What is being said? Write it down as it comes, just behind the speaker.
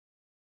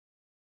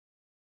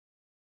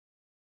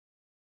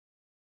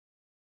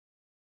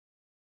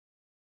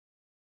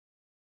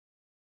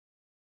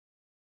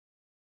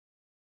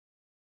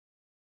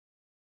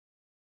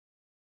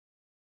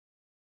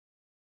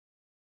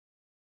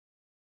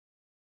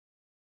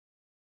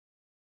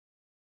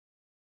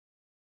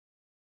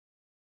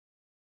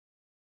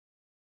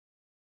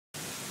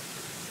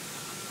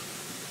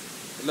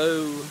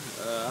Hello,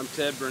 I'm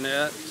Ted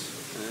Burnett,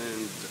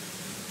 and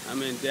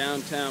I'm in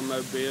downtown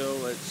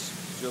Mobile. It's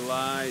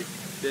July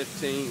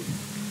 15th.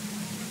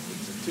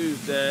 It's a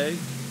Tuesday.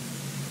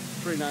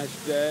 Pretty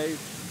nice day.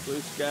 Blue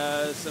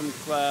skies, some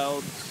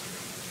clouds,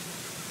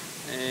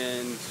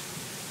 and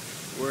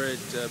we're at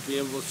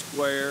Bienville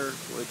Square,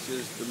 which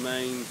is the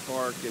main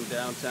park in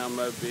downtown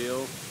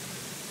Mobile.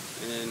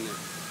 And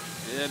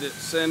at its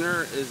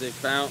center is a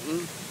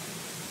fountain,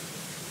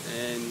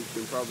 and you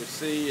can probably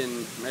see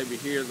and maybe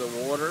hear the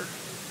water.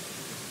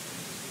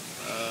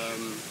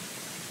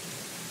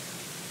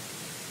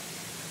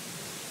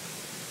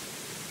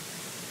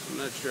 I'm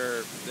not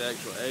sure the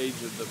actual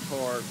age of the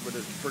park, but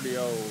it's pretty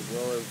old,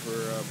 well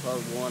over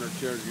probably 100 or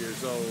 200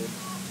 years old.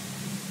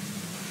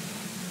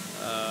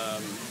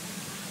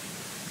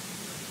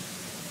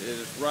 It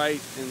is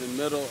right in the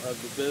middle of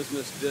the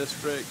business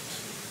district.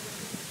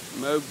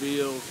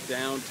 Mobile's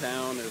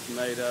downtown is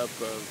made up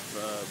of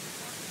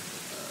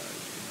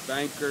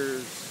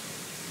bankers,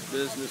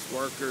 business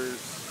workers,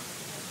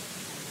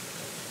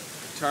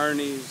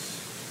 attorneys,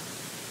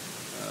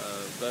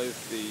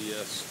 both the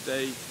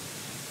state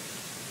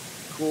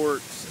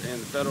courts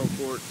and the federal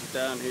courts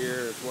down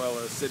here, as well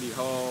as City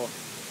Hall,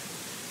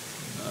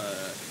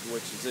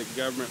 which is at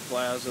Government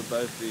Plaza.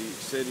 Both the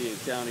city and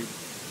county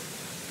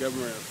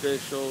government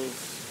officials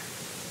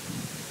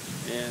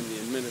and the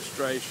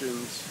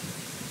administrations.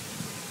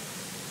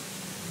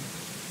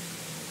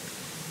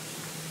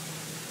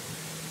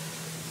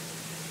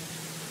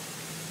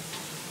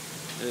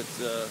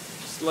 It's a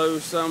slow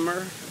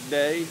summer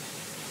day.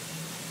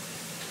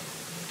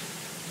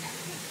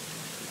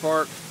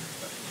 Park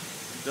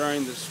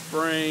during the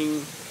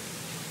spring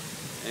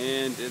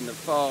and in the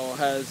fall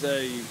has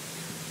a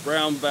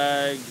brown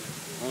bag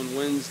on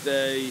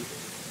Wednesday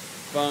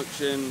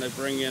function. They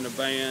bring in a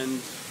band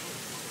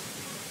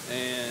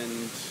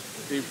and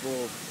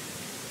people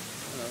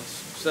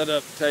set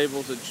up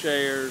tables and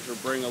chairs or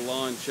bring a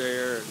lawn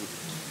chair and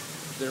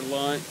their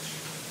lunch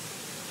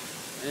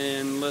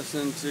and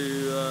listen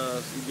to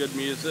some good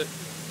music.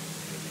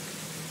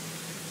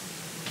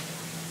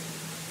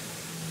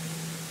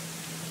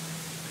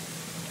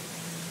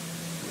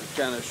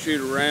 Kind of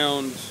shoot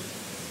around,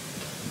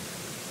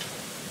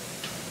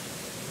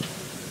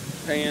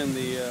 pan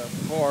the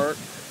park.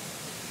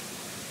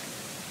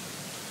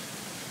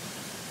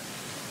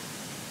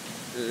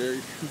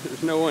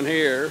 There's no one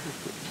here,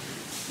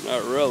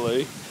 not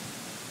really.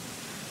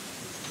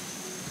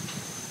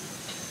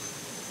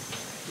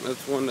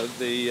 That's one of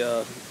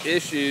the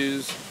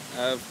issues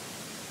I've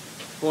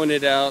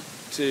pointed out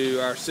to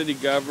our city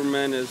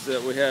government, is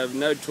that we have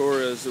no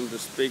tourism to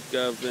speak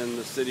of in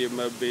the city of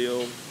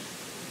Mobile.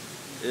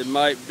 It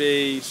might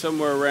be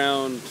somewhere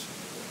around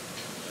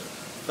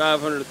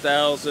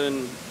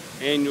 500,000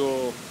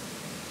 annual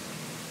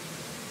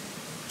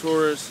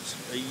tourists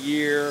a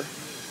year.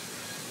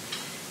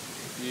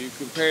 If you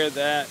compare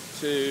that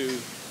to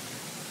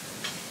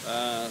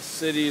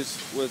cities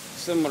with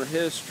similar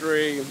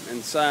history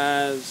and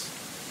size,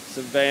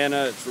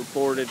 Savannah, it's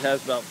reported,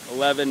 has about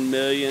 11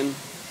 million.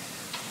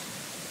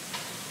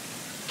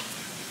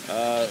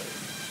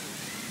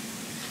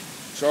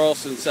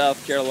 Charleston,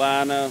 South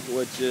Carolina,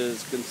 which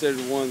is considered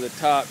one of the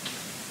top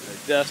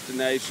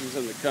destinations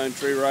in the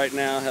country right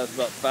now, has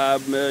about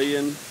 5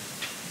 million.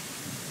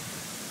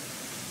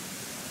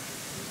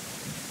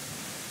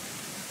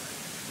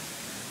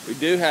 We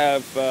do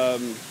have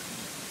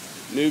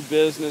new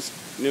business,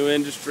 new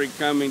industry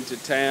coming to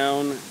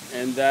town,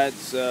 and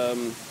that's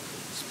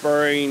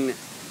spurring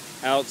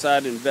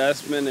outside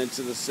investment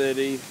into the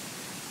city.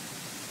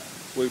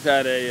 We've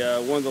had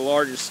one of the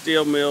largest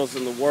steel mills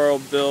in the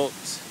world built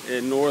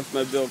in North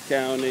Mobile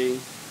County.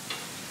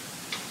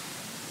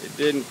 It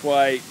didn't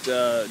quite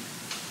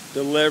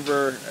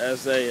deliver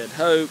as they had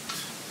hoped.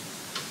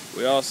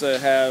 We also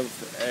have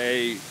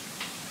a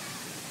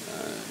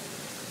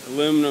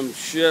aluminum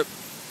ship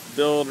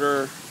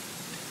builder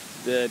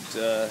that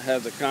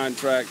has a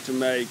contract to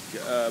make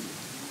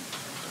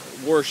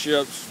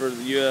warships for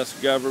the U.S.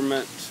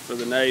 government, for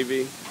the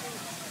Navy.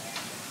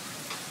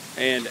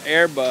 And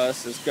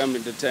Airbus is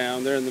coming to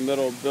town. They're in the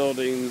middle of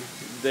building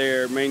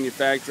their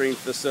manufacturing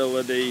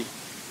facility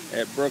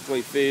at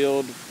Brookley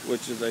Field,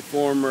 which is a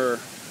former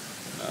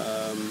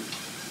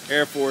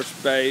Air Force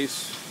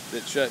base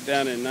that shut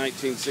down in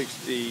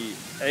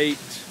 1968.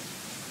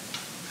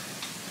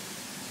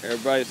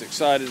 Everybody's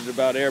excited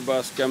about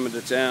Airbus coming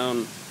to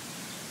town.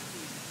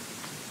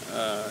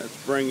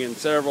 It's bringing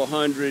several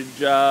hundred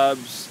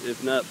jobs,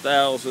 if not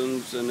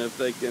thousands, and if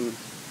they can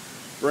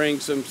bring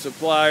some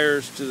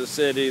suppliers to the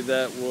city,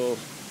 that will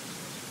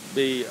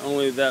be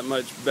only that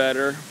much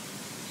better.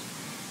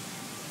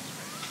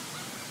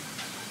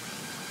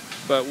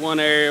 But one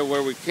area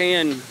where we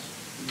can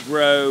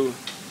grow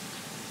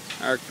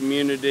our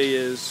community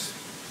is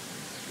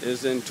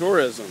in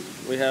tourism.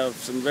 We have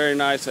some very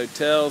nice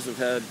hotels. We've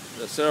had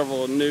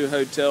several new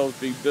hotels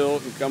be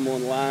built and come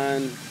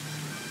online.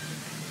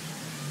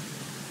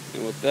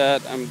 And with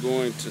that, I'm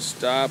going to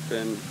stop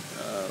and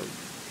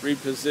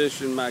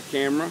reposition my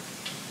camera.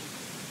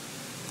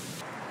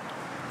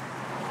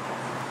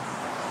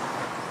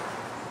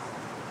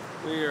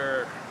 We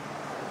are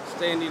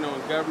standing on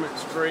Government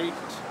Street,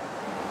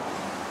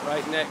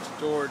 right next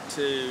door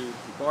to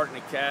Barton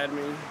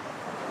Academy,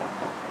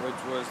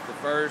 which was the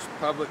first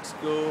public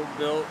school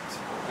built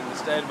in the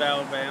state of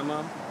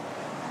Alabama.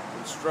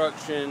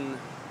 Construction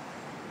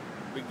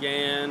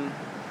began in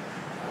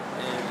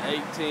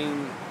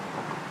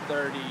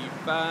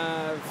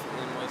 1835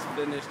 and was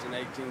finished in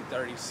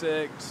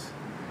 1836.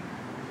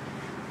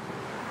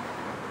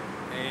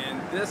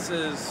 And this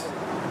is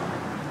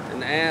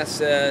an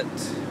asset,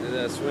 as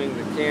I swing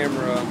the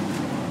camera,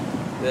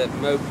 that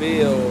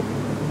Mobile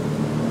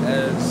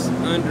has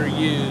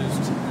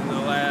underused in the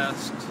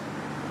last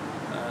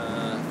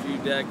few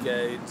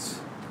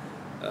decades.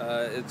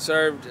 It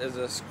served as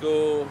a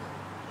school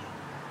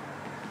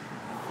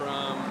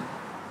from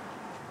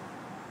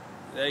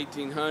the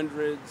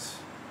 1800s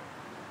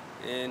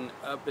and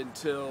up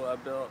until I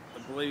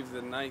believe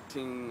the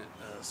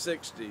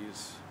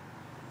 1960s,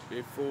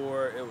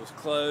 before it was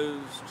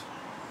closed.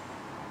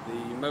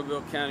 The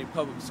Mobile County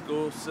Public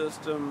School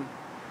System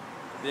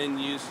then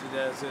used it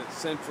as its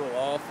central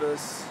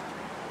office,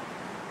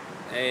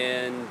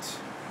 and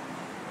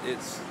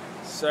it's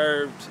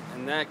served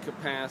in that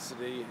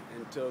capacity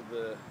until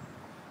the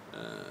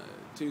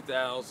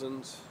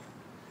 2000s,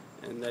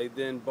 and they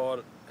then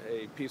bought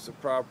a piece of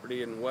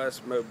property in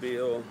West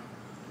Mobile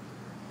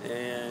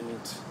and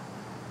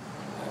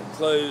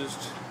closed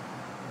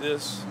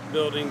this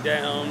building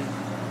down,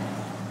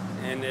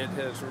 and it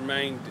has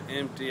remained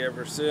empty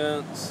ever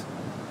since.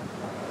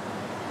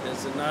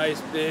 It's a nice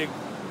big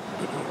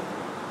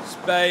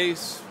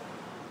space.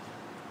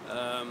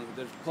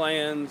 There's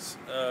plans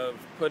of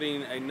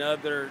putting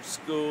another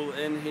school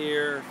in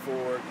here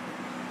for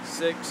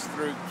 6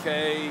 through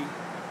K,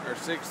 or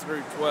 6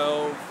 through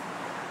 12,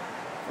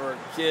 for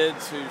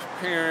kids whose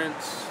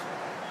parents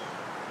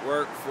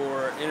work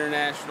for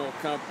international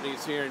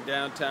companies here in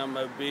downtown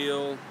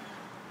Mobile.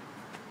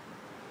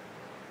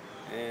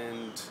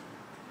 And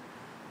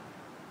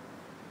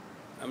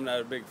I'm not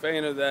a big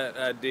fan of that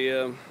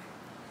idea.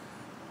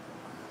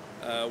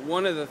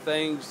 One of the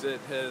things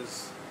that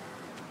has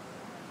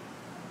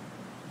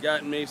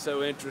gotten me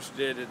so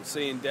interested in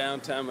seeing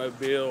downtown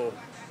Mobile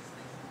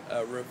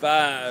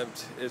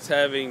revived is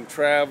having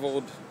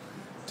traveled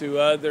to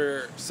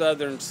other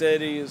southern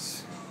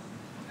cities,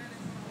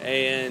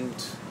 and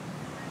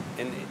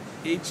in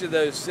each of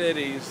those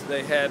cities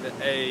they had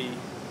a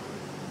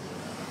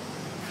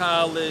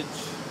college,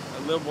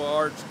 a liberal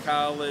arts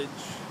college,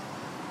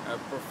 a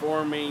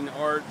performing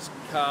arts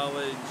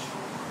college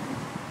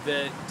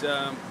that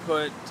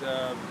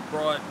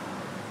brought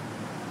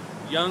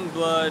young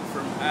blood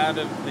from out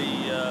of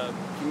the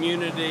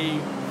community,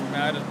 from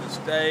out of the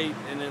state,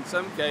 and in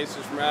some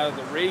cases from out of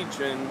the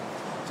region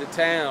to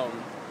town.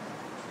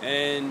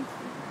 And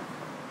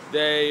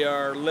they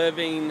are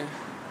living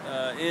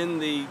in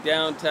the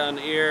downtown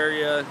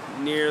area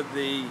near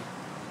the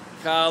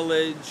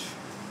college,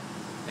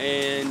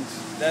 and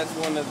that's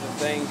one of the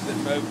things that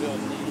Mobile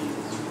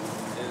needs,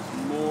 is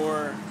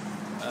more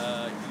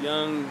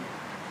young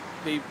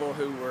people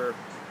who were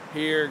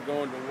here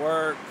going to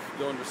work,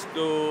 going to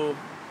school,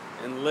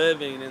 and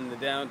living in the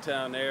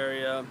downtown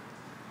area.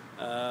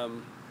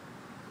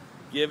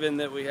 Given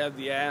that we have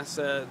the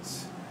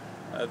assets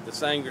of the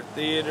Crescent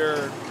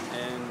Theater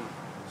and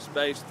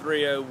Space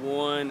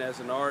 301 as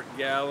an art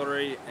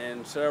gallery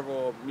and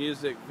several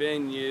music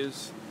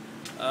venues,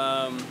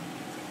 to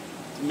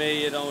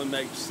me it only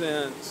makes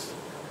sense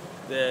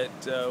that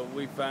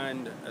we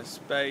find a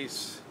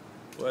space,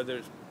 whether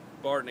it's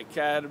Barton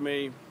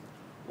Academy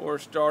or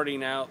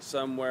starting out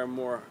somewhere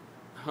more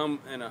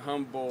in a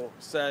humble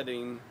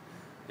setting,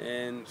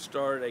 and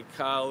start a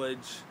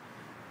college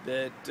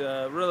that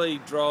really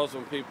draws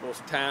on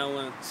people's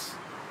talents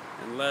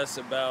and less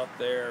about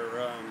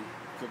their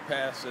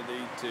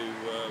capacity to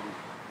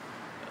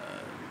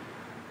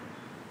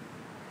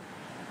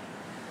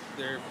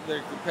their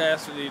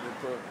capacity to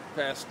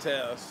pass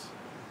tests.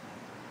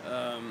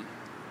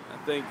 I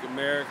think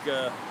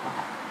America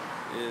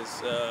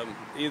is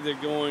either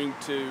going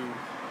to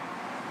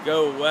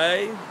go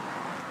away,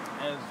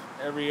 as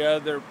every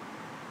other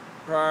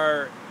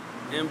prior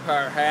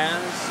empire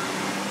has,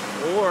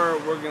 or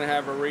we're going to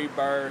have a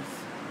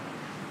rebirth,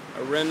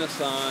 a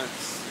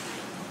renaissance,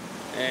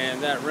 and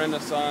that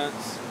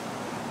renaissance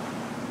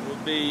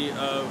will be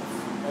of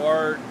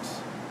art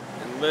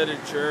and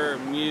literature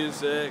and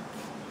music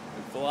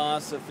and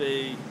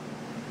philosophy,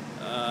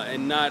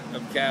 and not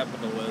of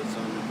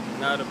capitalism,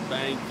 not of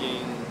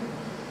banking.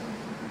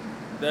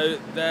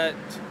 That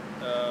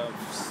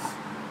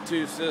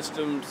two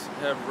systems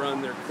have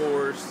run their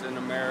course in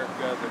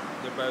America.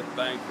 They're both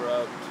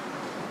bankrupt.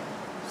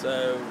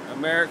 So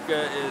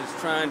America is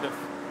trying to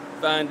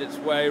find its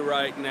way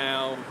right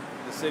now.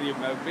 The city of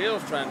Mobile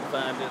is trying to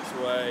find its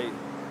way.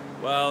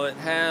 While it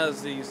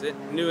has these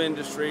new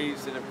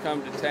industries that have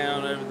come to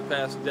town over the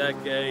past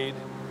decade,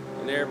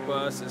 and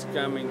Airbus is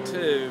coming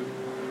too,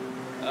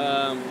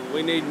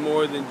 we need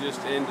more than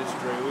just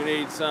industry. We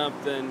need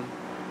something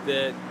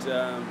that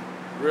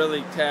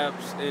really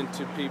taps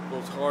into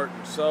people's heart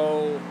and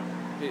soul,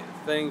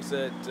 things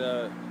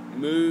that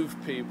move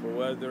people,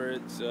 whether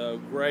it's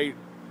great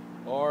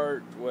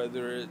art,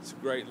 whether it's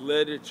great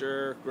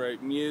literature,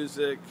 great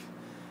music.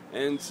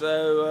 And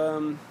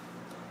so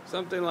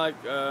something like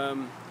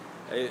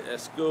a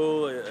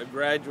school, a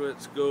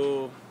graduate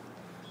school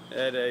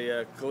at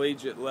a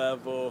collegiate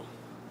level,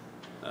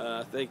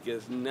 I think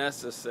is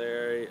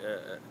necessary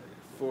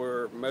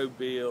for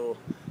Mobile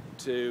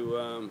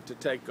to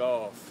take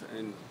off.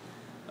 And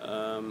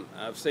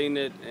I've seen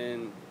it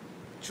in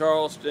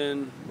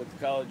Charleston, with the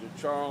College of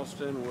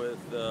Charleston, with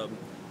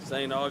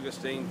St.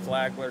 Augustine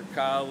Flagler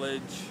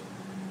College,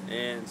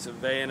 and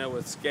Savannah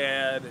with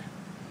SCAD.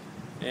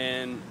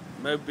 And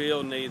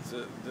Mobile needs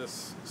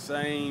this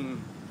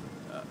same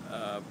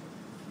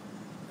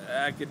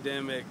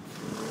academic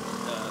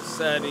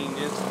setting,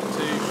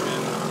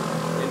 institution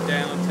in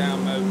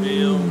downtown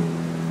Mobile.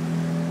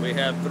 We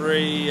have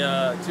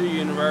two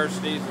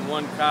universities and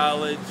one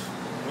college.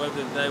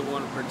 Whether they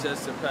want to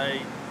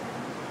participate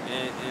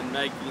in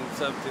making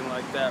something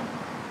like that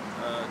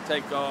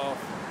take off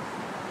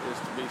is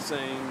to be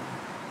seen.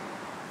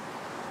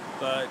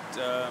 But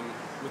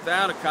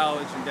without a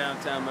college in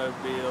downtown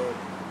Mobile,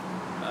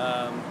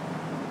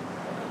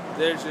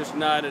 there's just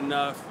not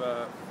enough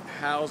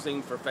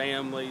housing for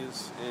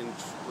families and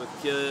with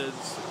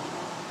kids.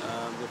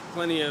 There's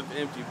plenty of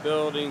empty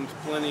buildings,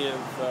 plenty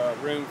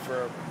of room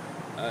for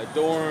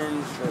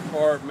dorms, for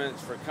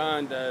apartments, for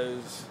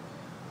condos,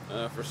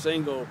 for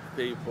single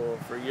people,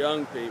 for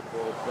young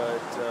people,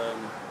 but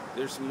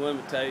there's some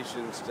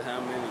limitations to how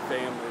many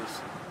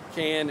families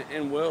can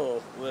and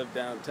will live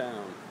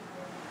downtown.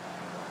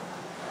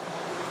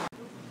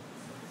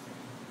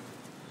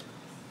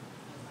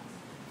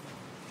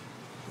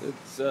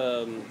 It's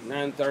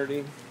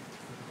 9:30,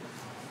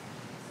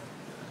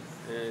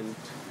 and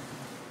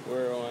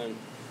we're on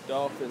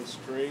Dauphin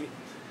Street,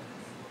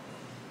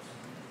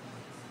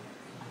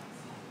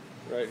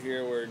 right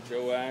here where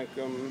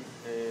Joachim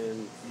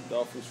and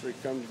Dauphin Street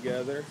come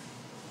together.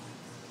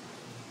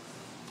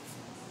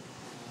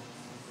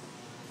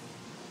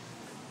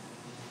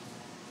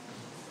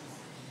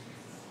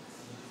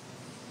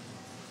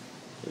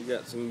 We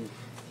got some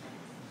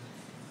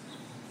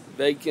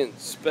vacant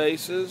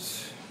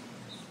spaces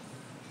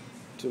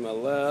to my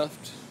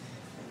left.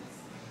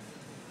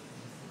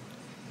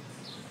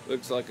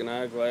 Looks like an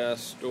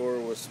eyeglass store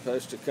was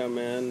supposed to come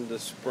in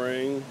this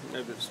spring.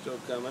 Maybe it's still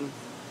coming.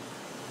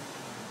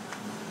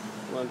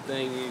 One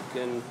thing you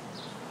can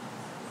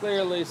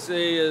clearly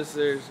see is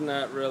there's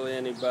not really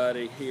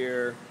anybody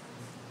here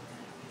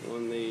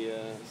on the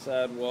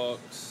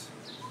sidewalks.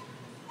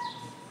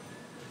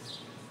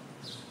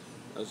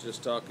 I was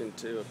just talking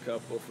to a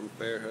couple from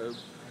Fairhope.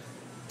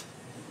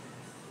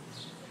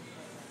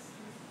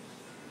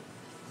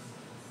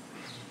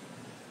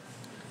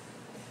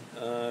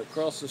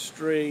 Across the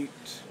street,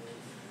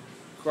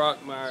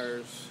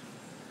 Crockmeyer's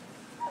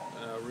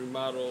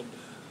remodeled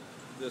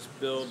this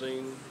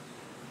building.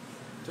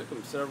 Took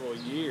them several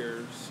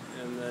years,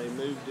 and they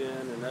moved in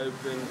and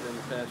opened in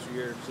the past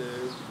year or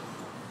two,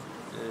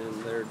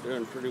 and they're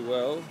doing pretty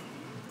well.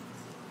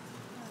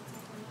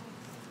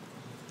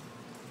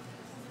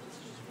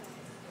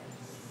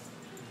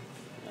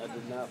 I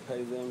did not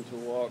pay them to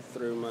walk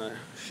through my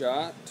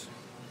shot.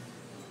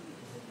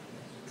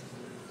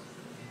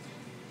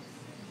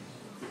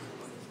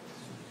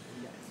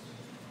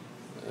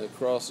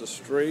 Across the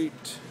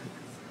street,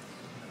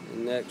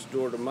 next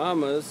door to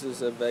Mama's,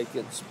 is a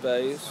vacant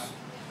space.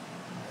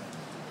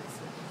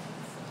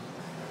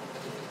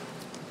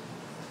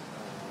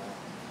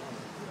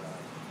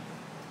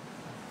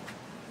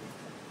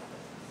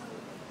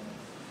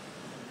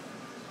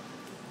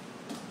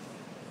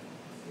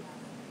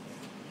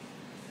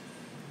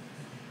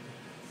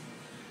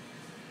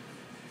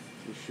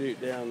 You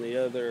shoot down the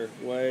other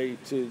way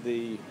to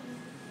the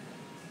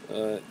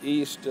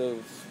east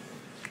of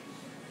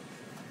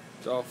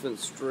Dauphin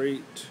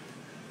Street.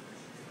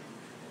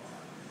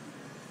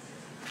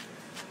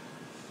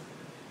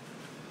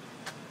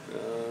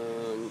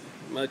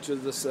 Much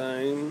of the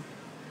same.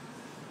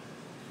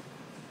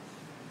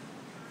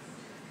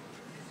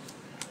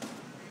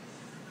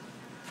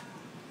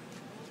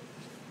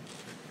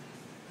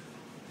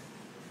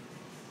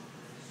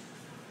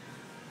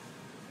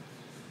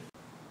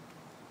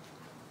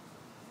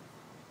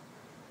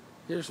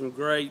 Here's some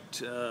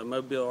great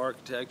Mobile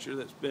architecture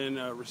that's been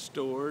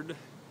restored.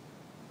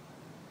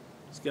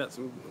 It's got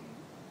a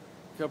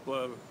couple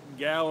of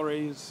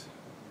galleries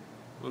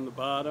on the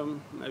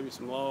bottom, maybe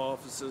some law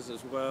offices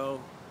as well.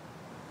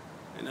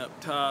 And up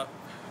top,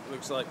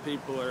 looks like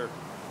people are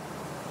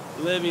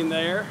living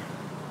there.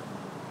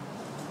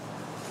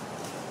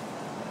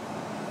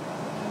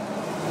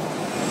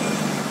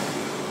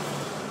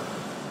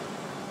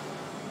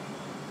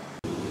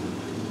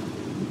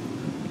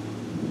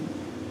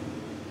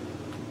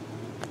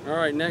 All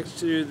right, next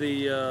to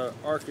the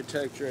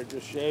architecture I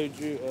just showed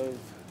you of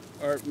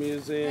art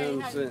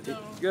museums, hey, and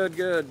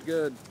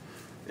good,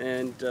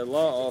 and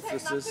law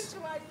offices.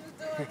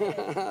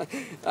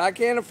 I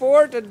can't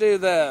afford to do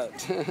that.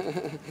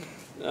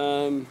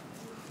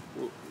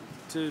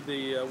 to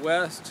the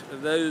west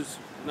of those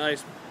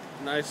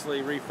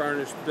nicely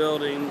refurnished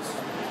buildings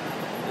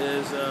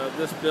is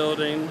this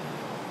building,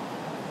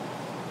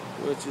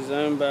 which is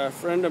owned by a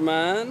friend of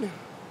mine,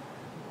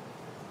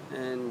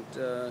 and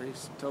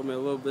he's told me a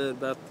little bit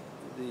about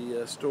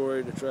the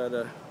story to try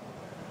to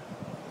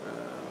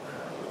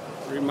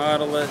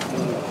remodel it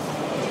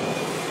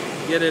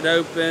and get it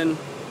open,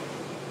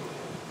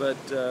 but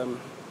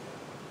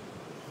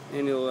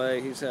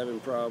anyway, he's having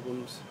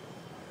problems.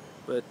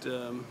 But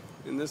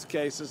in this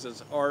case, this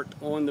is art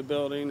on the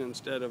building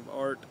instead of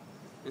art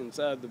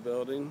inside the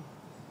building.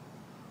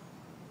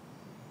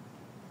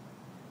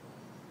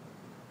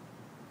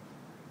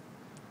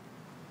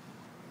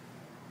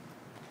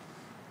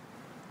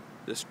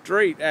 The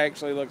street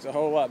actually looks a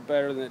whole lot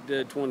better than it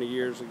did 20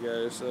 years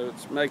ago, so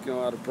it's making a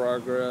lot of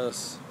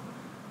progress.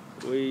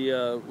 We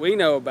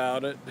know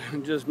about it.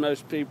 Just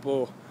most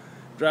people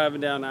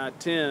driving down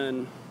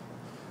I-10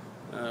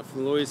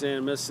 from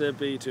Louisiana,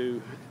 Mississippi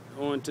to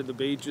on to the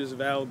beaches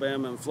of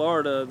Alabama and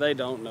Florida, they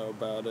don't know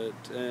about it,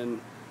 and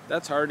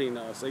that's hurting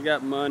us. They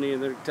got money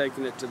and they're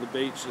taking it to the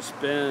beach to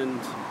spend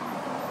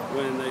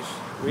when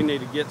we need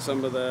to get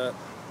some of that.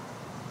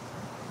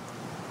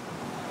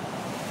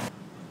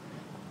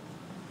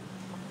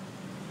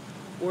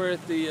 We're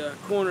at the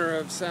corner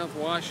of South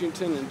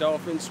Washington and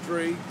Dauphin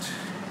Street,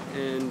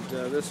 and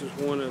this is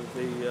one of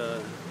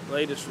the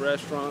latest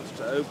restaurants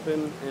to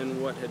open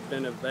in what had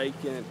been a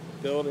vacant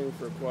building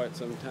for quite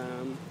some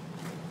time.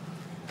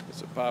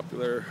 It's a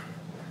popular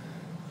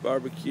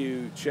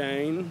barbecue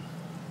chain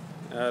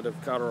out of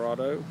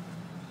Colorado.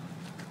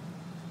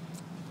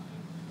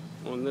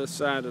 On this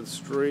side of the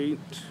street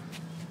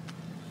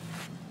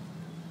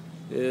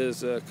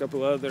is a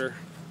couple other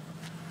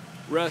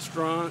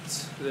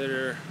restaurants that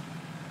are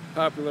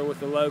popular with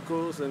the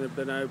locals and have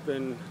been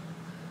open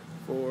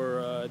for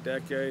a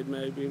decade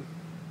maybe.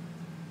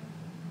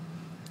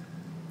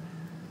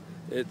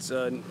 It's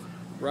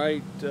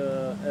right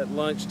at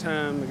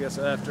lunchtime, I guess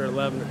after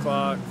 11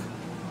 o'clock,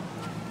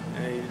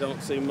 and you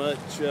don't see much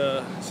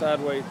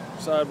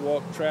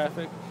sidewalk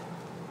traffic.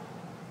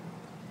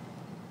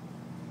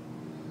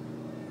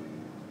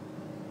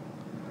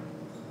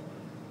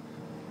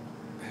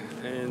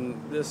 And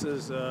this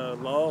is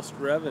lost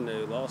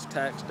revenue, lost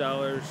tax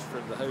dollars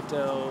for the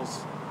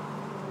hotels,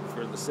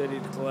 for the city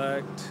to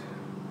collect,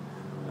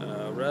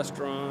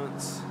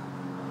 restaurants,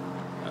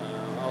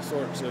 all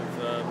sorts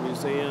of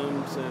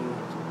museums, and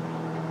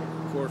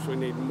of course we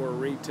need more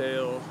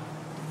retail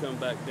to come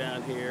back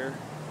down here,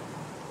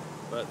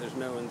 but there's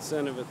no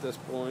incentive at this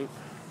point.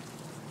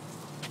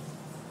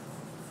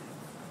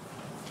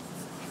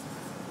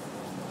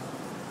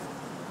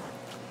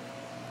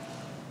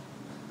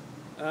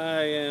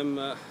 I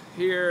am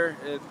here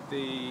at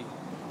the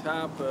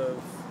top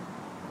of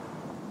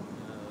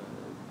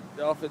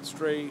Dauphin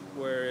Street,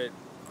 where it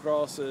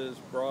crosses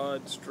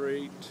Broad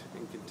Street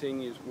and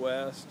continues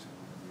west.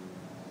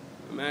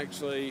 I'm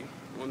actually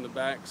on the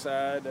back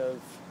side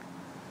of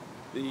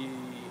the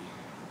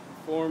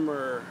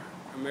former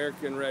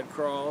American Red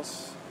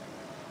Cross.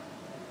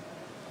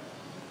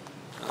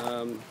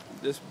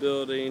 This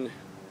building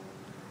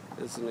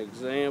is an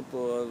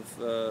example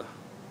of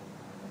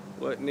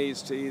what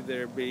needs to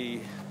either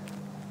be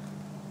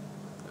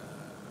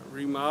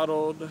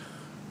remodeled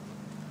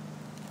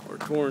or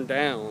torn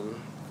down,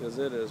 because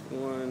it is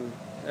one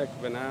heck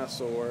of an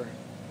eyesore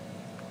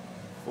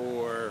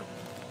for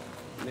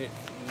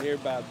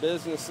nearby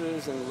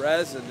businesses and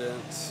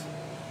residents.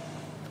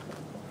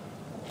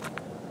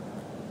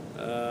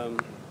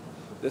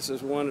 This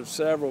is one of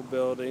several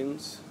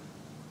buildings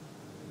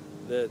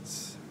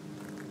that's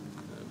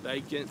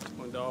vacant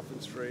on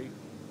Dauphin Street,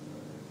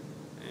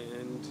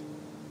 and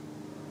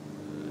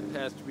it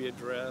has to be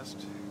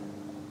addressed.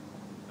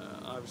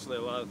 Obviously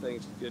a lot of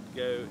things could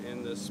go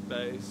in this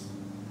space.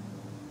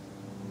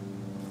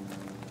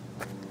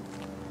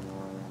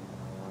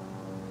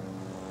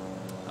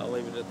 I'll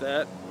leave it at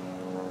that.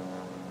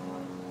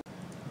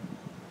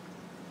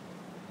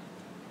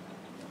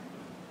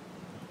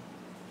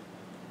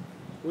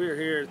 We're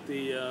here at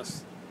the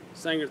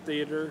Crescent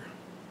Theater,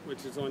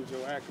 which is on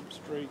Joachim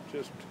Street,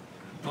 just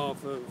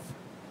off of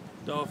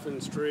Dauphin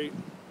Street,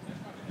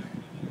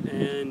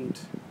 and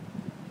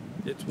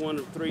it's one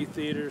of 3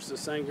 theaters the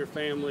Sanger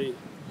family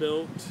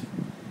built.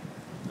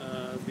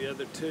 The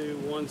other 2,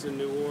 one's in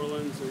New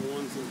Orleans and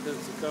one's in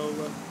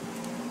Pensacola.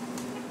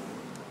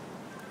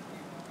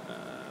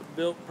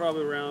 Built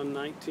probably around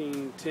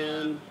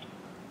 1910,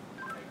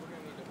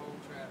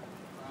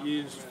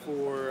 used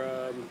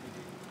for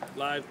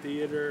live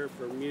theater,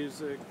 for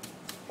music,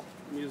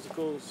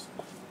 musicals,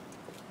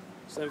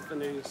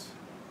 symphonies.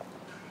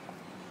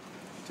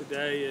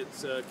 Today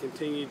it's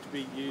continued to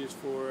be used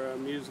for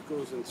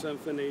musicals and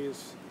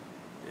symphonies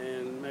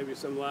and maybe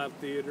some live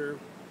theater.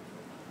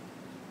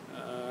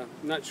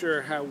 Not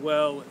sure how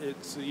well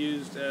it's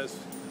used as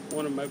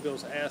one of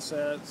Mobile's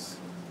assets.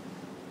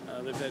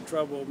 They've had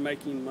trouble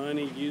making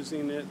money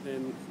using it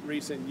in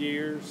recent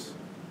years.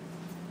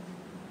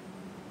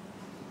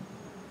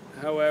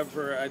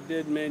 However, I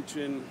did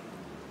mention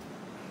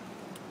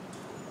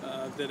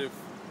that if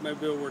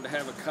Mobile were to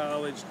have a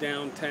college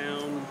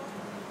downtown,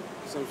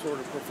 some sort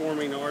of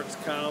performing arts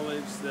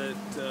college that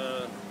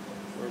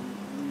where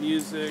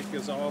music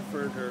is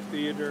offered, or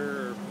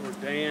theater, or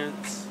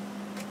dance,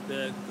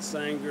 that the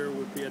Sanger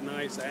would be a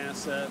nice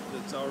asset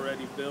that's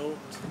already built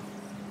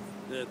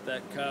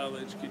that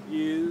college could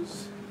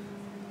use.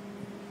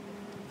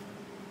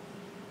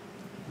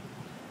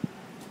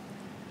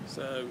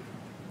 So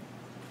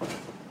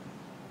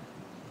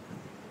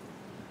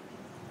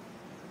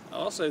I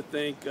also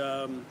think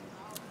one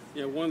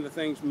of the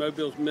things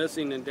Mobile's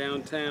missing in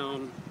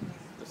downtown,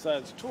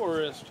 besides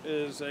tourists,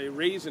 is a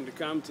reason to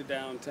come to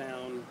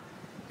downtown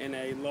in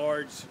a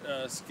large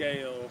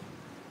scale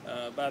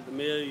by the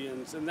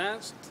millions, and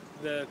that's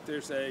that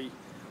there's a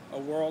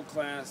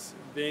world-class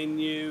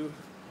venue,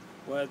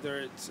 whether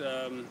it's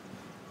the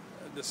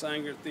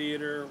Sanger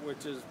Theater,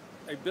 which is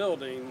a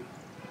building,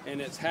 and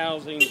it's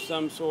housing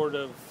some sort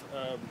of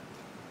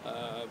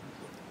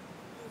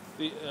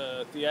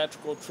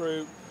theatrical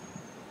troupe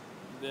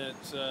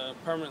that's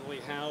permanently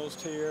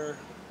housed here,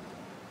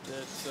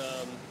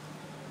 that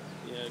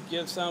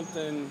gives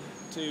something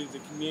to the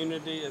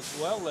community, as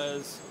well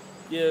as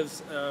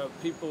gives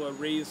people a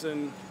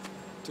reason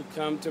to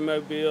come to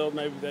Mobile.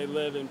 Maybe they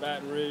live in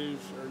Baton Rouge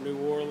or New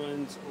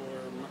Orleans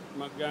or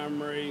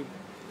Montgomery,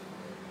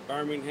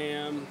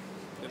 Birmingham,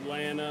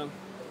 Atlanta,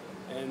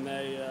 and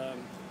they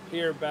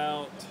hear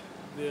about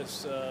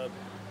this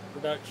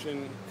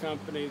production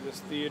company, this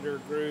theater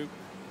group,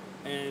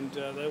 and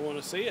they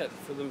want to see it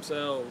for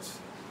themselves.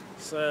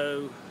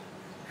 So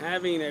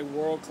having a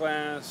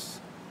world-class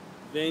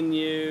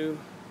venue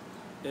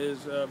is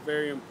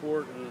very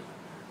important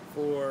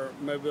for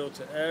Mobile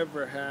to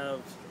ever have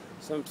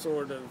some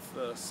sort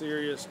of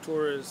serious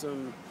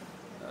tourism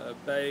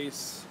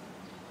base.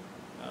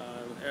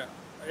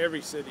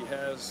 Every city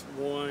has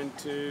one,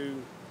 two,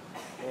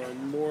 or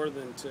more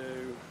than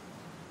two,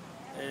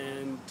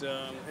 and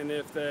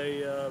if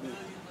they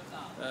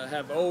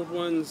have old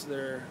ones,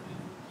 they're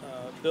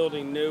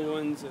building new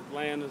ones.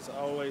 Atlanta's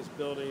always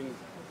building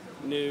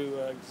new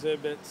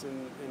exhibits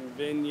and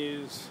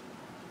venues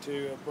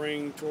to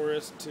bring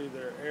tourists to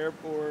their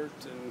airport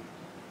and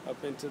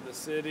up into the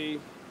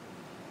city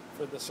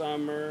for the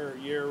summer or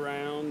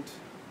year-round.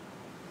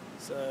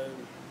 So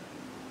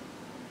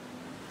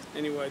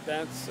anyway,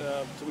 that's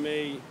to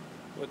me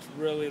what's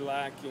really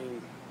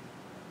lacking,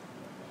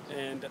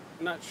 and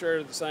I'm not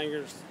sure the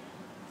Sanger's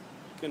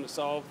going to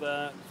solve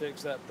that,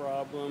 fix that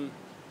problem,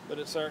 but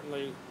it's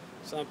certainly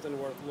something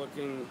worth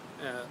looking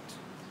at.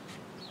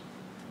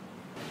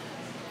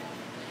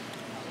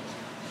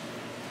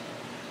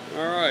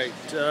 All right,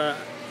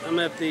 I'm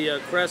at the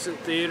Crescent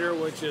Theater,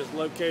 which is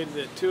located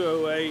at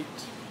 208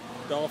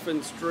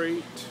 Dauphin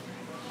Street,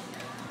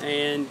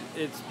 and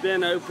it's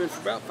been open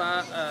for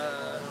about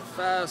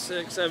five,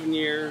 6, 7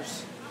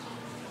 years,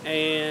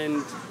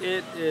 and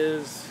it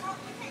is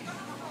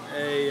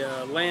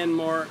a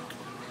landmark,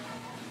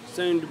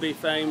 soon to be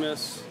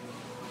famous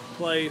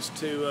place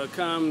to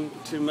come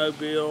to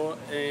Mobile,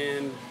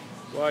 and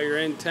while you're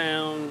in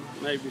town,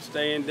 maybe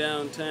staying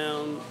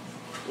downtown,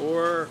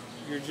 or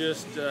you're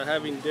just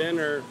having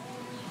dinner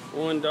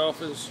on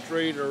Dauphin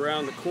Street or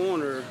around the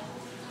corner,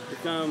 to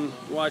come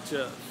watch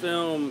a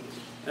film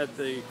at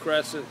the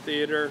Crescent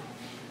Theater.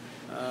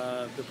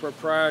 The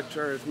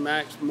proprietor is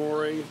Max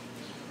Morey,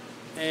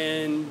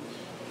 and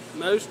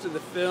most of the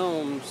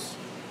films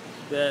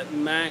that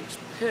Max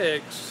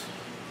picks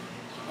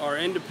are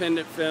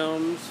independent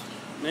films.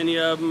 Many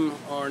of them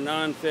are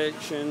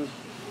nonfiction,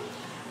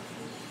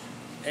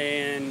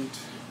 and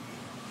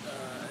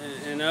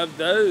of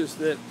those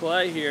that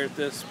play here at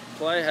this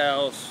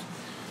playhouse,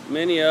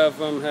 many of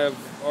them have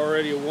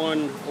already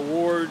won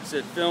awards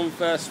at film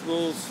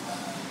festivals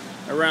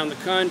around the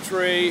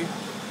country,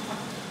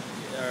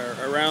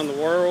 around the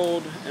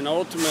world, and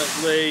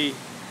ultimately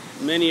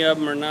many of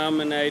them are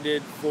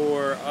nominated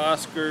for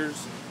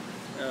Oscars,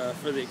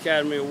 for the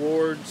Academy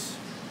Awards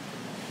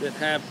that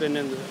happen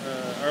in the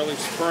early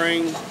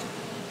spring.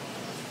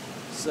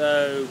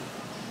 So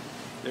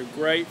they're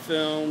great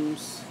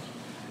films,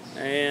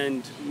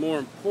 and more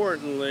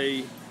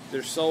importantly,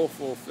 they're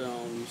soulful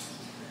films.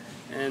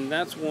 And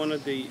that's one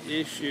of the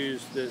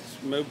issues that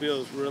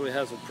Mobile really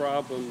has a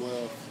problem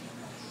with.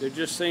 There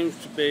just seems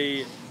to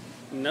be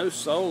no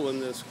soul in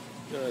this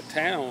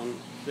town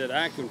that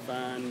I can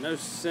find, no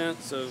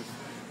sense of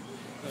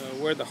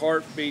where the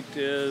heartbeat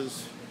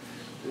is,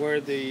 where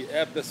the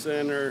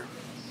epicenter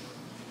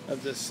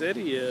of the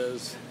city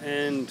is.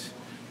 And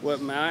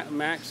what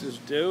Max is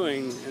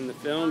doing in the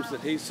films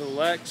that he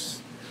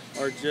selects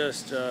are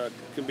just,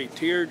 can be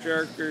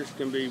tear-jerkers,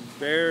 can be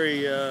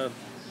very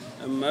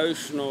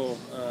emotional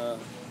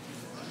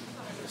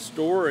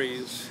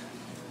stories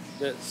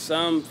that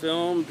some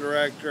film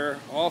director,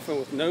 often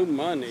with no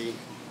money,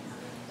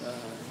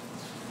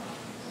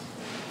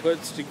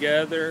 puts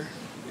together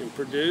and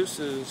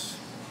produces,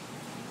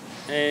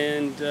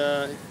 and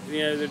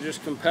they're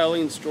just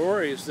compelling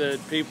stories that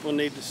people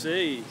need to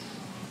see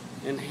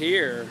and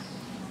hear.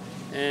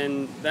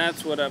 And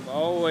that's what I've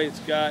always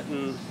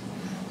gotten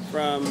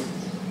from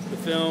the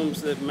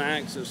films that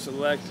Max has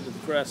selected at the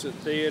Crescent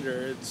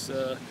Theater. It's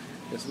a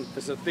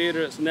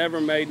theater that's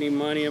never made any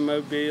money in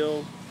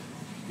Mobile,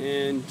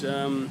 and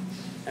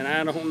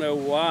I don't know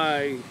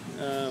why.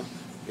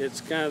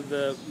 It's kind of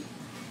the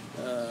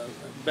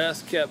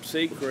best kept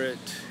secret,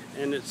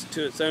 and it's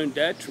to its own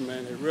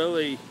detriment. It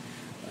really,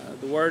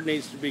 the word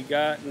needs to be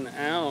gotten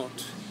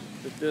out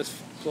that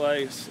this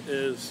place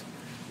is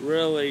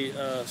really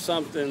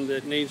something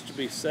that needs to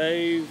be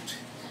saved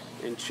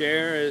and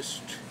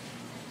cherished,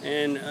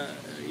 and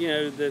you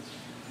know, that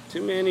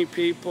too many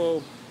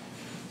people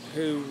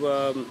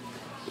who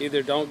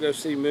either don't go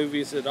see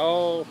movies at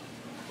all,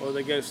 or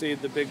they go see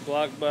the big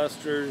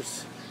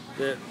blockbusters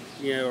that,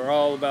 you know, are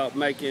all about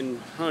making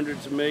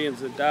hundreds of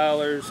millions of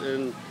dollars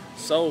and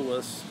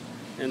soulless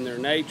in their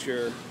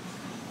nature,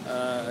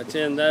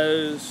 attend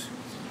those,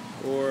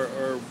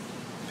 or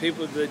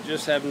people that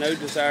just have no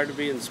desire to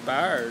be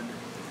inspired.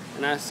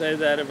 And I say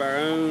that of our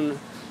own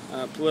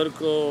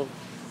political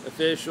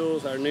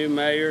officials. Our new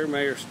mayor,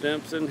 Mayor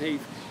Stimpson,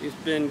 he's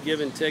been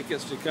given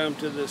tickets to come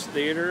to this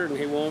theater, and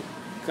he won't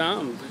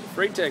come.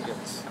 Free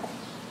tickets.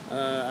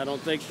 I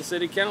don't think the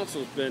city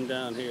council's been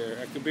down here.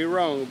 I could be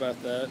wrong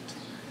about that.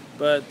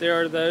 But there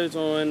are those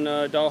on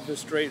Dauphin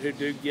Street who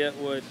do get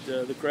what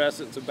the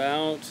Crescent's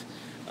about.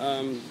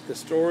 The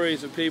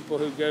stories of people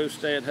who go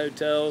stay at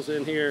hotels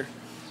in here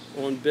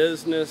on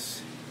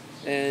business,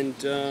 and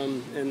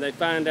they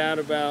find out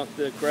about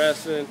the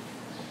Crescent.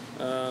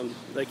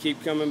 They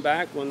keep coming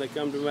back when they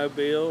come to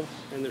Mobile,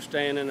 and they're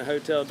staying in a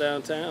hotel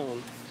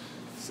downtown.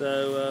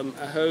 So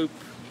I hope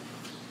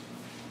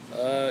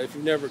if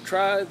you've never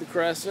tried the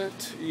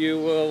Crescent, you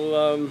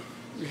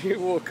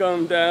will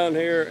come down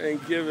here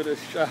and give it a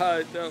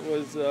shot. That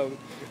was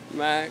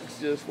Max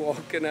just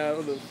walking out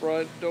of the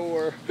front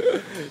door.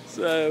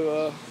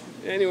 So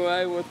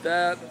anyway, with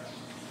that,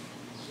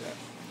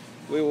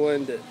 we will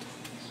end it.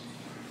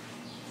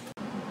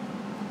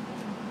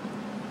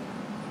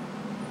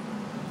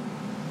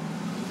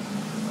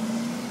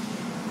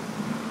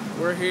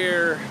 We're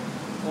here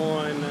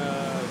on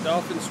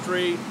Dauphin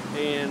Street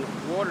and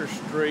Water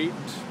Street,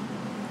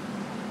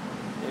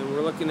 and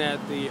we're looking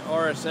at the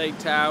RSA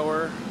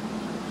Tower,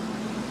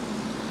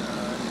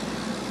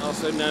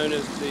 also known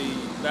as the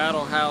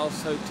Battle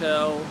House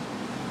Hotel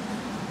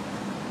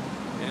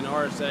and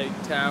RSA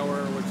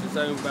Tower, which is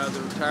owned by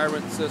the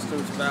Retirement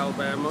Systems of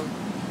Alabama.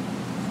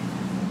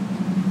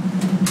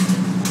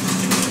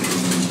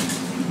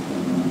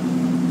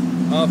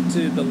 Off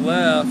to the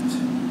left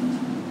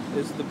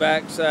is the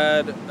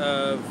backside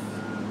of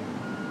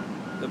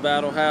the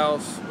Battle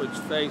House, which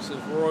faces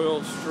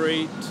Royal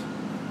Street.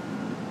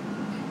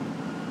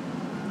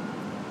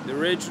 The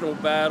original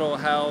Battle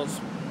House,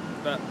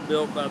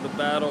 built by the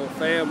Battle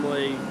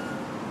family,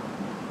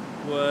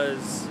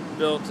 was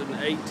built in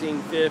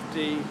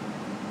 1850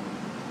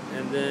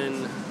 and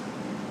then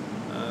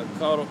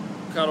caught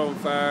on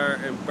fire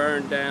and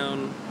burned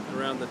down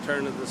around the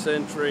turn of the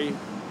century.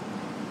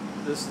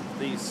 This is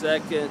the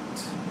second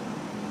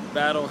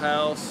Battle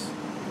House,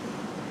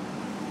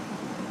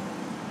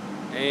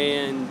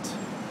 and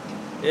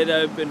it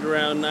opened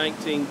around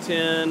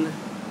 1910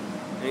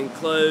 and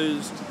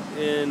closed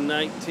in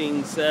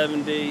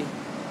 1970.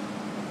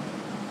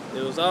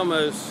 It was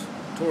almost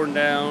torn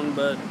down,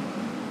 but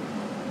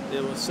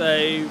it was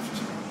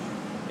saved.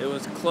 It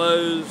was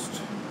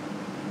closed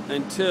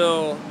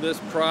until this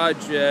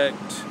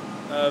project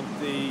of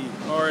the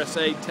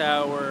RSA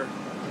Tower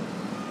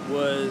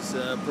was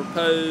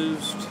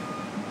proposed,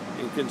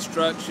 and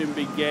construction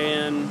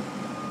began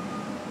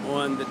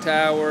on the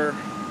tower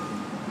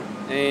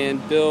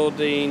and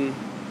building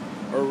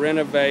or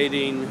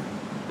renovating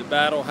the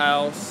Battle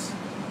House.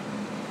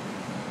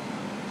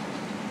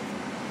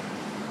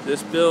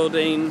 This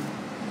building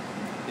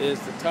is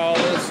the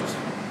tallest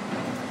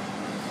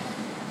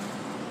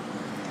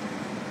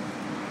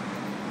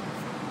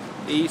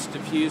east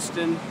of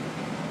Houston.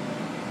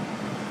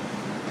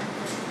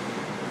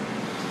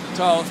 The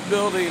tallest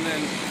building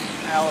in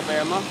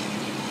Alabama.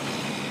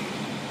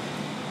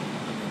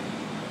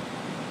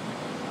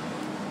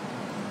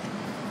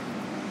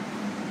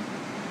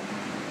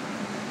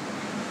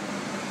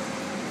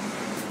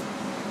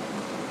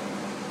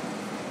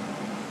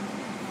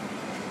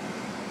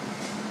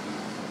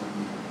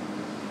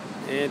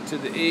 And to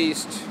the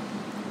east,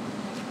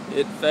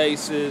 it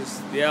faces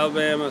the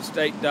Alabama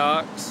State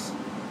Docks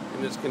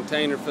and its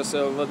container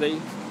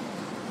facility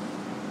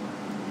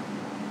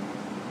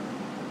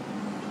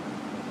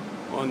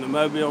on the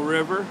Mobile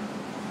River.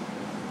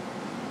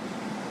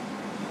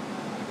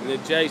 And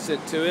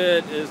adjacent to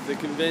it is the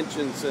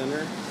Convention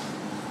Center.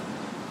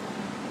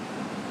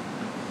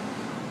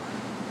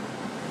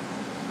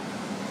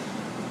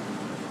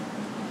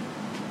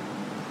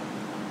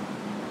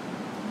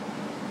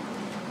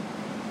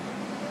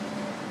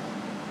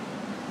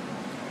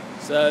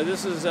 So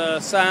this is a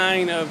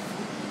sign of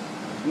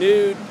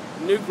new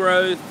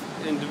growth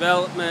and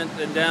development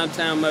in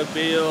downtown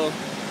Mobile,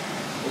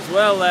 as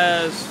well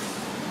as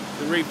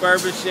the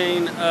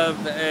refurbishing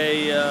of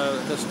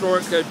a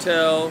historic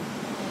hotel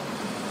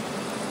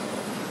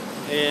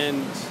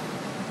and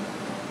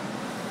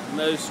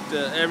most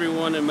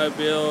everyone in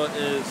Mobile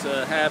is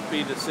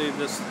happy to see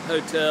this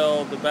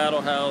hotel, the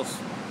Battle House,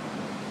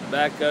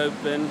 back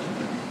open.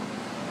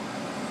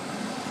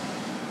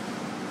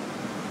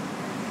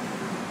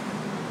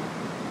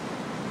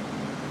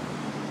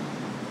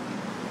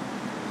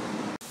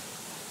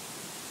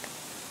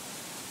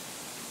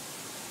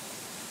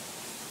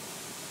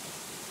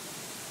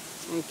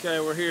 Okay,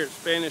 we're here at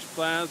Spanish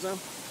Plaza,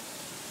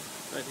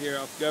 right here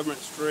off Government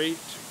Street.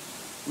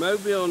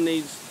 Mobile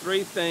needs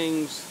three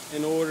things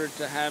in order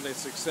to have a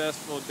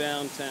successful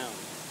downtown.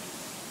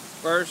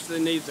 First,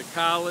 it needs a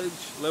college,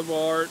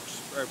 liberal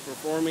arts or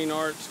performing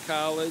arts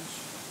college,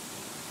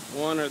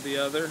 one or the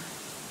other.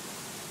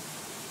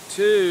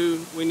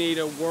 Two, we need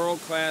a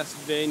world-class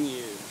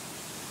venue.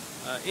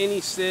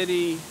 Any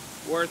city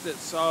worth its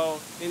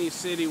salt, any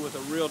city with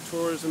a real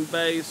tourism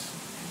base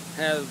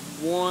has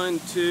one,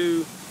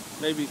 two,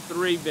 maybe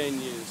three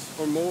venues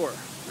or more,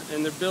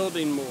 and they're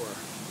building more.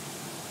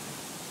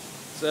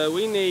 So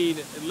we need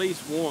at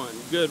least one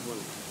good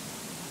one.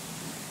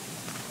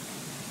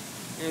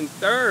 And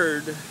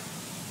third,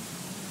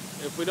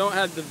 if we don't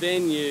have the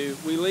venue,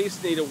 we at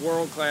least need a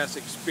world-class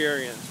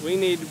experience. We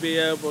need to be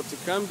able to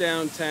come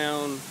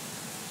downtown,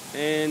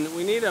 and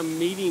we need a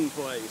meeting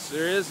place.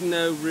 There is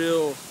no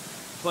real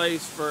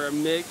place for a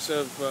mix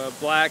of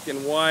black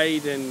and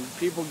white and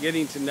people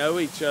getting to know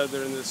each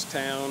other in this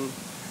town.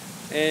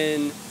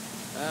 And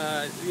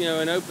you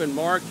know, an open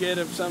market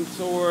of some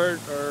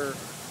sort or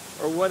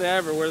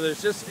whatever, where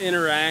there's just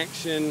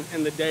interaction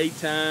in the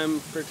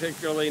daytime,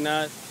 particularly,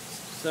 not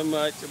so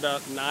much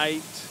about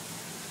night,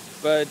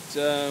 but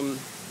a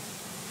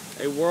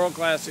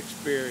world-class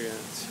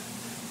experience.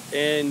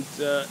 And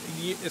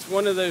it's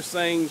one of those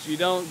things, you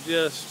don't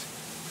just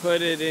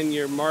put it in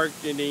your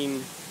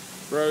marketing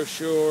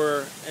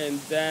brochure and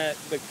that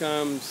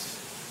becomes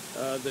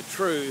the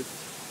truth.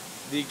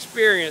 The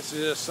experience is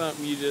just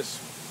something you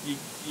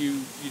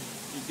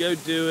go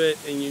do it,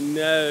 and you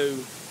know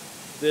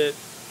that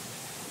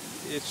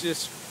it's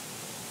just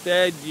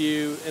fed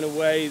you in a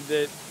way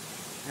that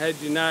had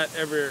you not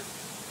ever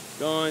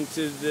gone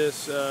to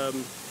this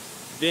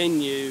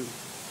venue,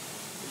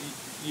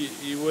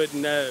 you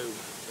wouldn't know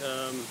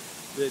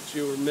that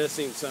you were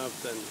missing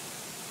something.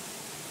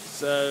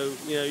 So,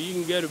 you know, you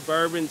can go to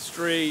Bourbon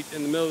Street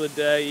in the middle of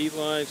the day, eat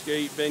lunch, go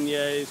eat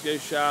beignets, go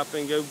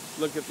shopping, go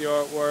look at the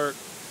artwork.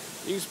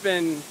 You can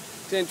spend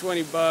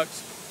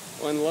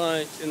 $10-20 on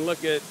lunch and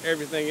look at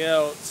everything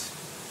else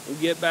and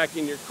get back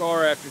in your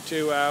car after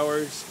 2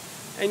 hours,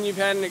 and you've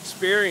had an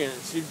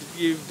experience.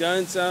 You've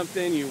done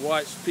something, you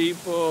watched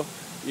people,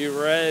 you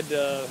read,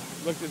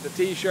 looked at the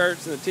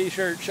t-shirts in the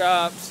t-shirt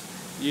shops,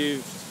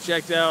 you've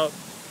checked out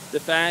the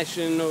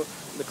fashion,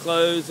 the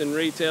clothes and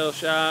retail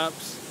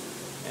shops,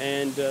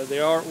 and the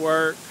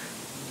artwork.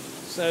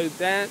 So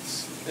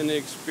that's an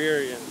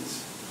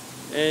experience.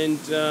 And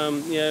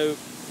you know,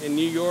 in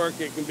New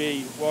York, it can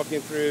be walking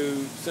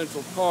through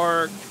Central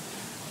Park.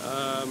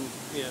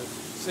 You know,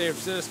 San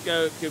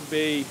Francisco, it could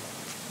be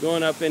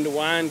going up into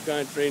wine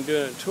country and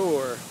doing a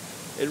tour.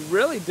 It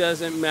really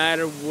doesn't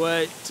matter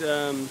what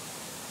the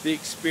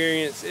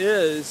experience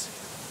is.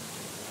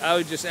 I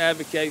would just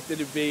advocate that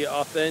it be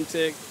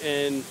authentic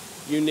and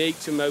unique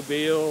to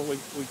Mobile.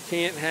 We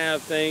can't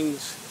have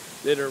things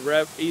that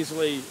are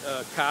easily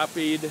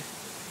copied,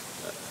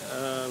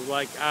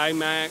 like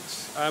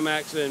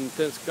IMAX in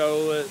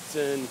Pensacola, it's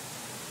in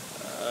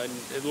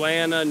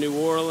Atlanta, New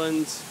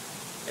Orleans,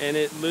 and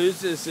it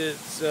loses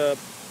its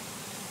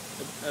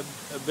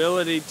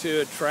ability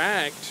to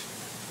attract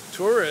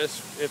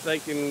tourists if they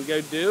can go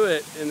do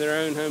it in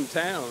their own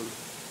hometown.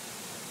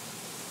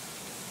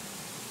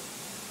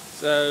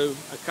 So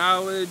a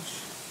college,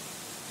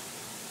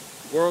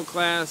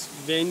 world-class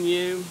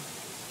venue,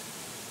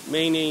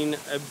 meaning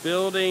a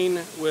building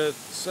with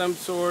some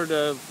sort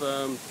of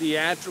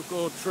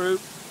theatrical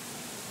troupe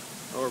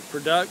or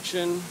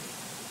production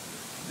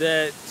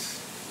that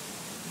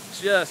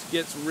just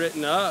gets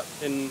written up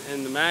in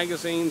the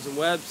magazines and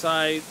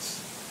websites,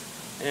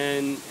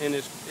 and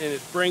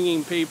it's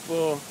bringing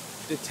people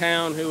to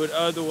town who would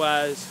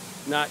otherwise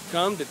not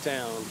come to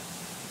town.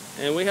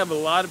 And we have a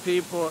lot of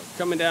people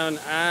coming down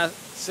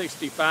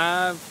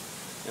I-65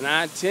 and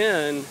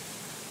I-10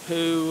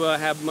 who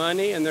have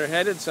money and they're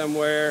headed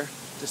somewhere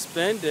to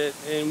spend it,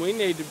 and we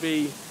need to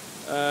be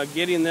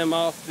getting them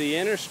off the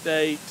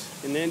interstate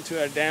and into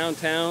our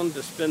downtown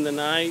to spend the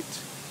night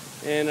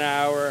in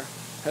our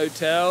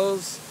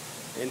hotels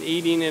and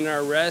eating in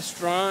our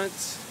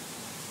restaurants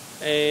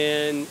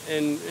and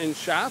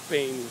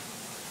shopping.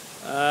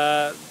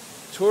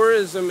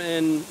 Tourism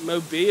in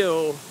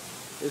Mobile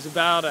is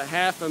about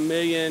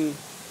 500,000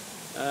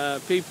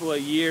 people a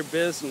year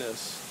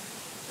business.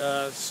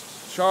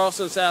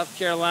 Charleston, South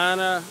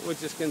Carolina,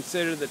 which is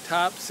considered the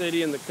top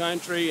city in the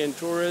country in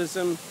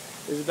tourism,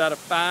 is about a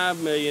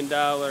 $5 million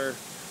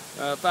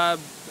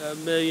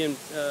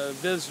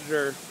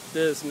visitor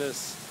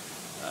business.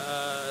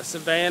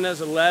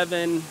 Savannah's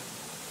 11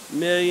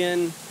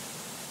 million.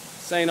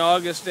 St.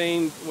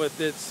 Augustine with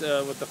its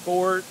with the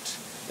fort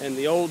and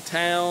the old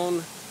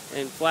town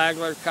and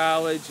Flagler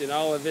College and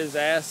all of his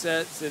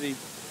assets that he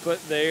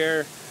put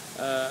there,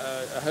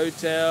 a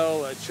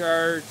hotel, a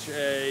church,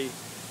 a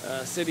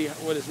city,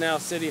 what is now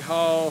City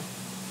Hall.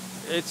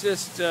 It's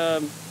just,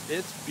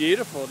 it's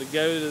beautiful to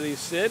go to these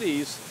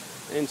cities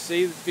and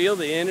feel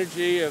the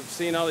energy of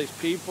seeing all these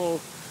people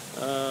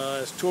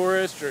as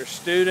tourists or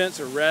students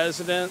or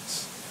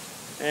residents.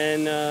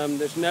 And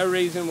there's no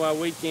reason why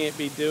we can't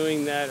be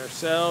doing that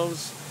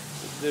ourselves.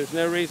 There's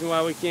no reason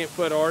why we can't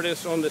put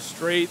artists on the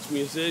streets,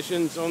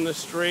 musicians on the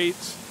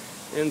streets,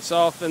 and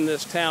soften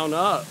this town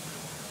up.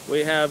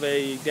 We have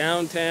a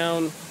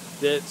downtown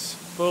that's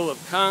full of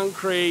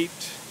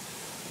concrete,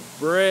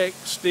 brick,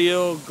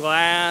 steel,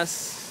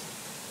 glass,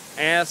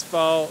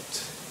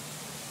 asphalt,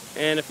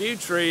 and a few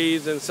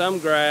trees and some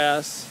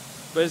grass,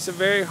 but it's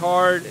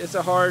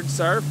a hard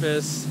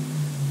surface,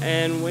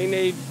 and we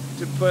need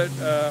to put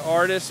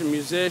artists and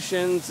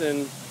musicians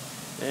and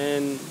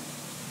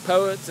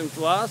poets and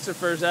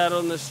philosophers out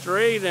on the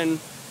street and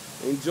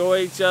enjoy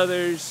each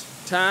other's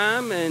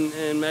time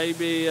and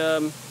maybe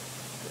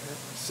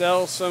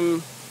sell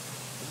some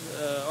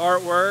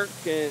artwork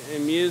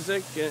and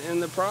music in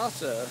the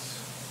process.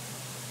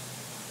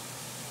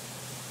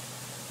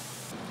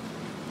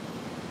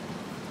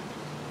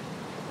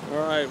 All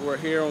right, we're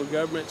here on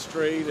Government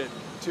Street at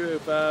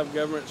 205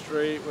 Government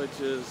Street, which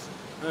is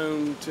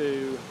home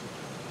to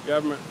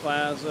Government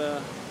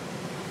Plaza,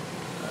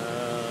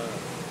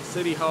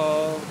 City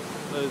Hall,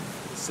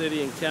 both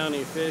city and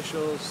county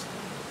officials,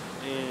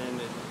 and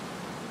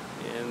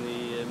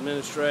the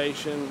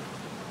administration.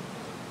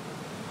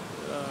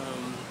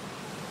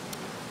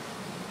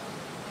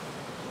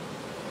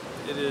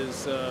 It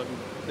is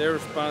their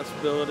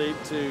responsibility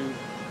to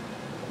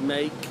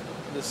make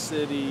the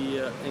city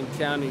and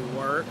county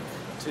work,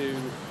 to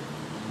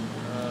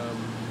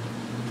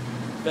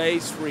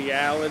face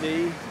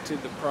reality to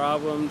the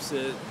problems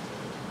that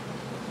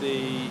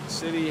the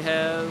city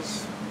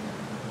has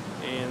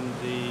and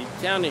the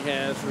county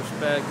has,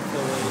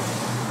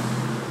 respectfully.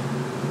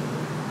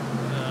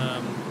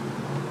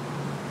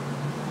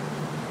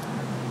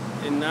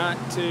 And not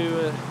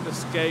to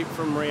escape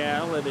from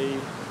reality,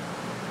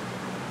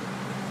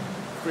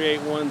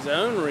 create one's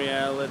own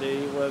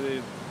reality,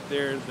 whether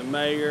they're the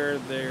mayor,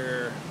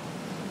 they're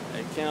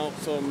a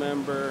council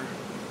member,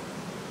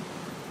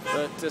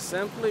 but to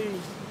simply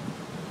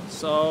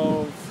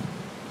solve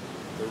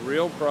the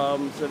real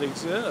problems that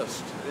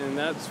exist. And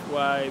that's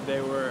why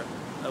they were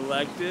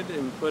elected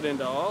and put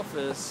into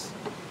office.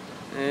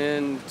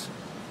 And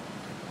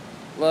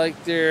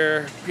like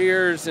their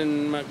peers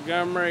in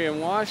Montgomery and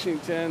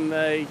Washington,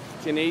 they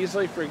can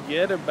easily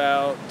forget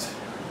about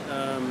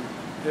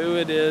who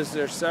it is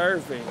they're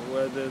serving,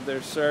 whether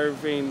they're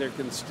serving their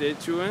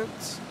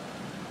constituents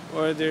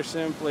or they're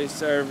simply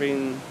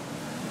serving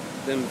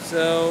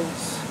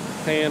themselves,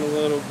 paying a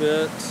little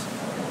bit.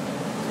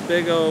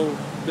 Big old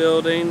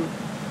building.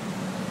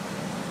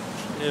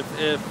 It's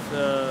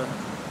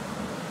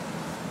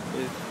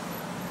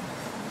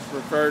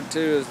referred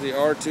to as the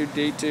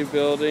R2D2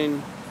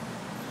 building.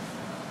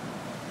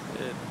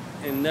 It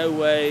in no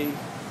way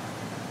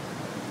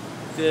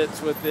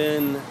fits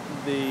within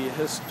the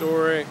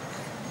historic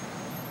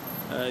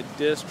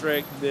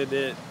district that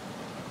it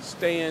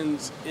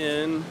stands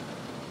in.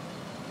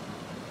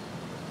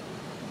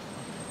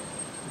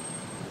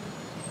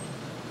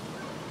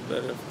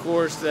 But of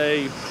course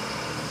they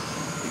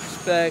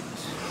expect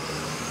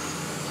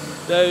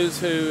those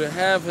who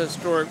have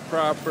historic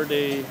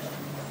property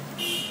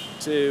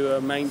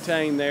to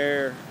maintain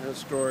their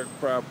historic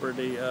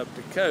property up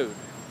to code.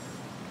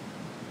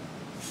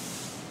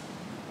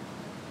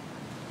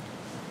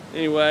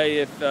 Anyway,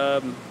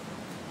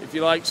 if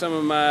you like some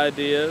of my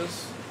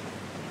ideas,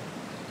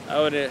 I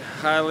would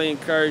highly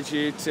encourage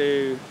you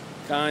to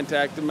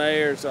contact the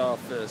mayor's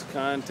office,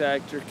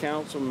 contact your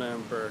council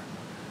member.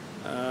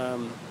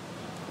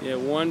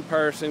 One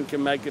person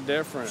can make a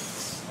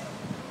difference.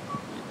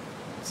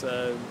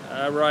 So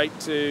I write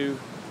to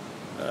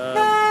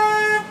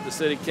the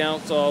city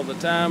council all the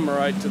time. I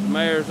write to the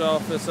mayor's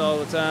office all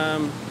the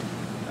time,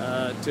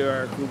 to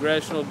our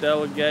congressional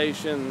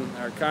delegation,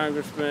 our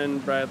Congressman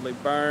Bradley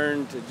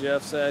Byrne, to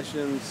Jeff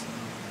Sessions,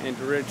 and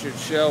to Richard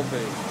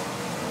Shelby.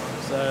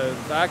 So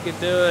if I could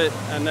do it,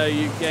 I know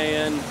you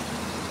can.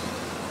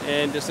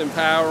 And just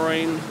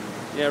empowering,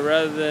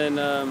 rather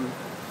than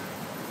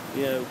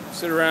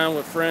sit around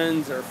with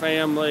friends or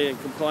family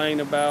and complain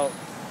about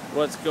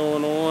what's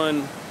going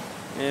on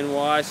in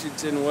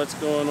Washington, what's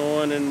going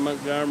on in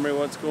Montgomery,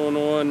 what's going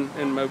on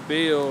in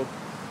Mobile.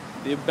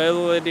 The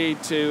ability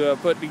to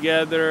put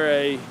together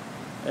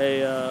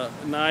a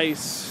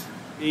nice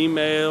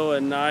email,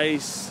 a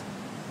nice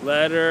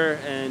letter,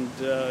 and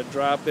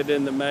drop it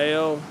in the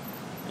mail,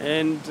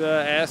 and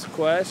ask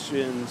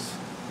questions.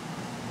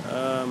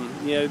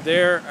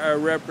 They're a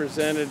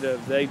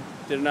representative.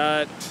 They're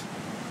not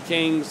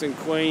kings and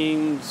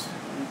queens.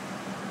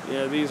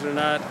 These are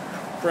not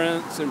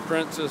princes and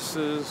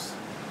princesses.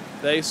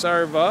 They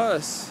serve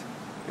us,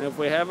 and if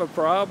we have a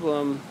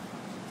problem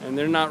and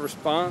they're not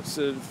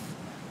responsive,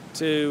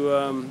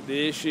 to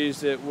the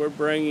issues that we're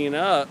bringing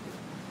up,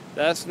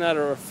 that's not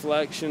a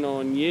reflection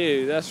on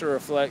you. That's a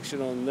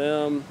reflection on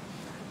them.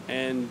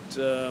 And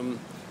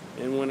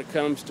when it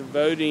comes to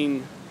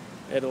voting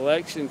at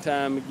election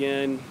time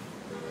again,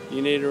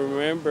 you need to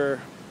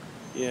remember,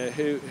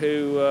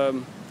 who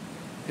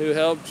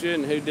helped you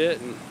and who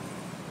didn't.